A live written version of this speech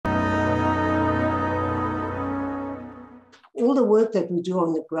all the work that we do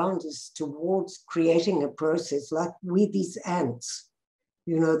on the ground is towards creating a process like with these ants,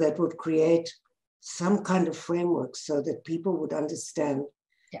 that would create some kind of framework so that people would understand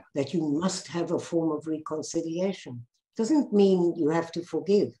that you must have a form of reconciliation. Doesn't mean you have to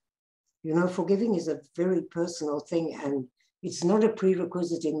forgive. Forgiving is a very personal thing, and it's not a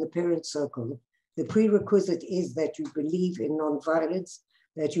prerequisite in the parent circle. The prerequisite is that you believe in nonviolence,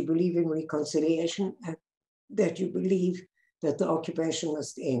 that you believe in reconciliation, and that you believe that the occupation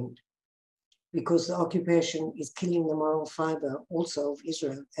must end. Because the occupation is killing the moral fiber also of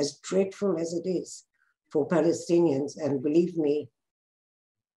Israel, as dreadful as it is for Palestinians. And believe me,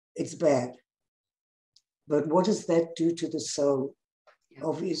 it's bad. But what does that do to the soul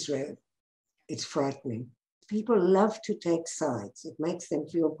of Israel? It's frightening. People love to take sides. It makes them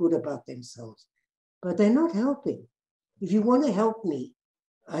feel good about themselves, but they're not helping. If you want to help me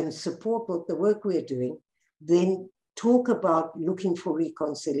and support what the work we're doing, then talk about looking for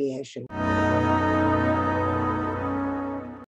reconciliation.